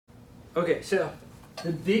Okay, so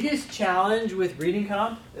the biggest challenge with reading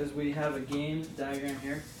comp, as we have a game diagram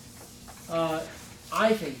here,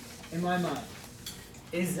 I think, in my mind,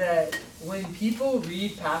 is that when people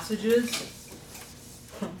read passages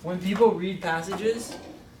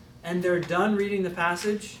and they're done reading the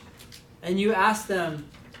passage, and you ask them,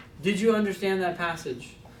 did you understand that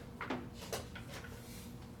passage?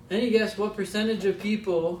 Any guess what percentage of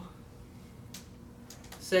people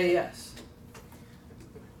say yes?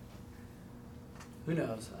 Who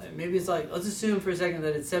knows? Maybe it's like, let's assume for a second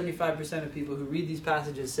that it's 75% of people who read these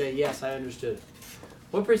passages say, yes, I understood.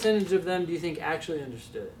 What percentage of them do you think actually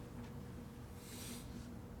understood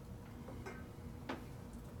it?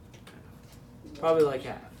 Probably like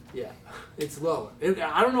half. Yeah, it's lower.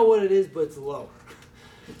 I don't know what it is, but it's lower.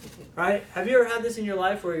 Right? Have you ever had this in your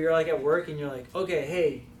life where you're like at work and you're like, okay,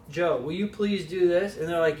 hey, Joe, will you please do this? And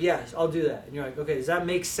they're like, yes, I'll do that. And you're like, okay, does that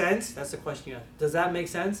make sense? That's the question you ask. Does that make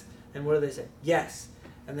sense? And what do they say? Yes.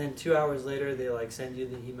 And then 2 hours later, they like send you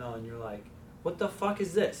the email and you're like, what the fuck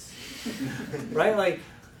is this? Right? Like,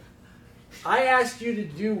 I asked you to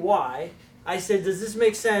do Y. I said, does this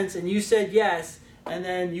make sense? And you said yes. And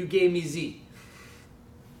then you gave me Z.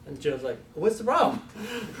 And Joe's like, what's the problem?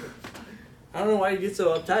 I don't know why you get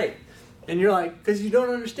so uptight. And you're like, because you don't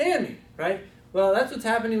understand me, right? Well, that's what's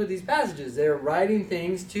happening with these passages. They're writing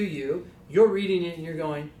things to you. You're reading it and you're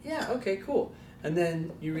going, yeah, okay, cool. And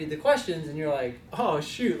then you read the questions and you're like, oh,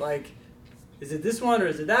 shoot, like, is it this one or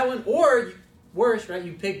is it that one? Or worse, right,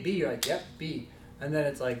 you pick B. You're like, yep, B. And then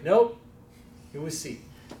it's like, nope, it was C.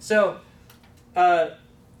 So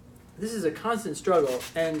this is a constant struggle.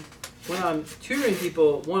 And when I'm tutoring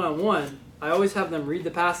people one-on-one, I always have them read the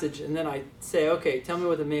passage and then I say, okay, tell me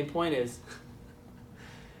what the main point is.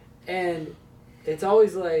 And it's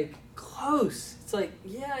always like, close. It's like,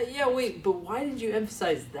 yeah, wait, but why did you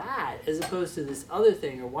emphasize that as opposed to this other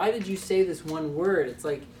thing? Or why did you say this one word? It's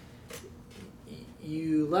like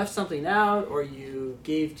you left something out or you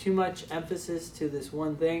gave too much emphasis to this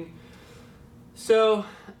one thing. So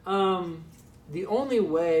the only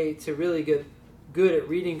way to really get good at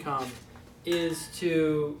reading comp is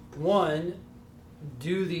to, one,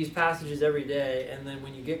 do these passages every day, and then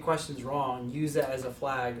when you get questions wrong, use that as a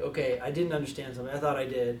flag. Okay, I didn't understand something. I thought I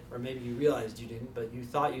did, or maybe you realized you didn't, but you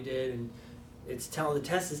thought you did, and the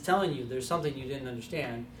test is telling you there's something you didn't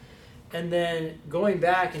understand. And then going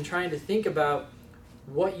back and trying to think about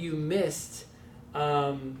what you missed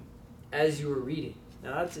as you were reading.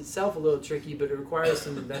 Now that's itself a little tricky, but it requires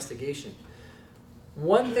some investigation.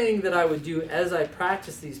 One thing that I would do as I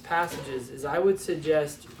practice these passages is I would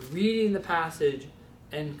suggest reading the passage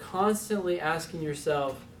and constantly asking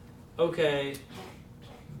yourself, okay,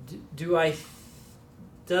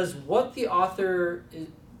 does what the author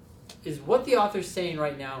is what the author's saying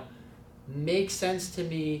right now make sense to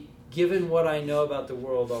me given what I know about the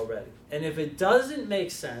world already? And if it doesn't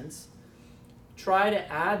make sense, try to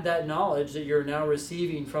add that knowledge that you're now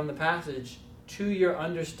receiving from the passage to your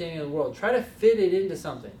understanding of the world. Try to fit it into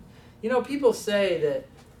something. You know, people say that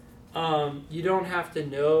you don't have to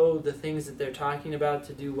know the things that they're talking about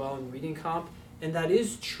to do well in reading comp, and that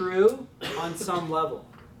is true on some level,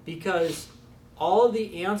 because all of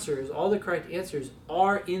the answers, all the correct answers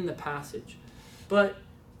are in the passage. But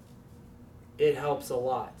it helps a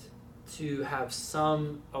lot to have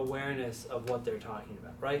some awareness of what they're talking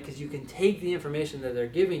about, right? Because you can take the information that they're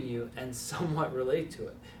giving you and somewhat relate to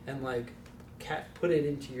it, and like put it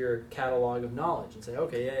into your catalog of knowledge and say,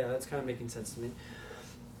 okay, yeah, that's kind of making sense to me.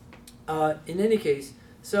 In any case,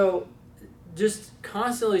 so just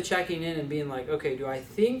constantly checking in and being like, okay, do I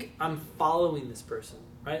think I'm following this person,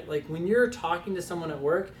 right? Like when you're talking to someone at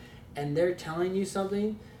work and they're telling you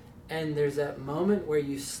something and there's that moment where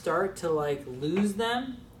you start to like lose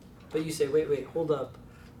them, but you say, wait, hold up,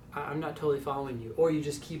 I'm not totally following you. Or you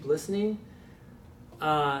just keep listening.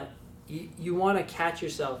 You want to catch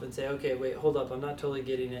yourself and say, okay, wait, hold up, I'm not totally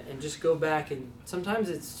getting it. And just go back, and sometimes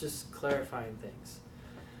it's just clarifying things.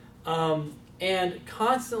 And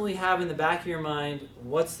constantly have in the back of your mind,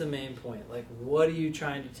 what's the main point? Like, what are you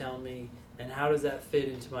trying to tell me, and how does that fit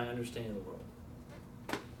into my understanding of the world?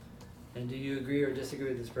 And do you agree or disagree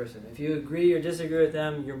with this person? If you agree or disagree with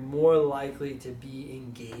them, you're more likely to be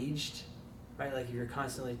engaged, right? Like if you're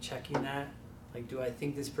constantly checking that. Like, do I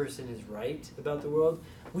think this person is right about the world?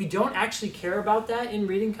 We don't actually care about that in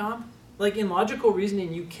reading comp. Like in logical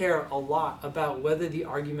reasoning, you care a lot about whether the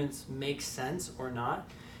arguments make sense or not.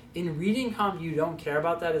 In reading comp, you don't care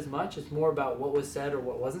about that as much. It's more about what was said or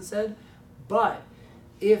what wasn't said. But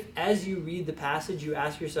if, as you read the passage, you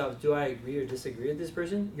ask yourself, do I agree or disagree with this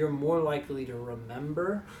person? You're more likely to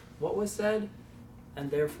remember what was said and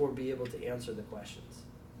therefore be able to answer the questions.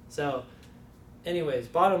 So, anyways,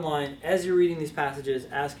 bottom line, as you're reading these passages,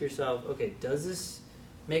 ask yourself, okay, does this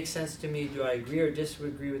make sense to me? Do I agree or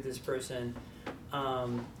disagree with this person?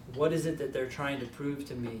 What is it that they're trying to prove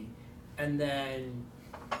to me? And then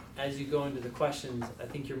as you go into the questions, I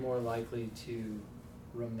think you're more likely to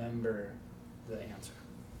remember the answer.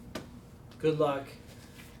 Good luck,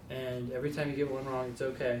 and every time you get one wrong, it's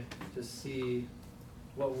okay. Just see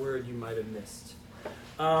what word you might have missed.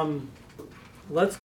 Let's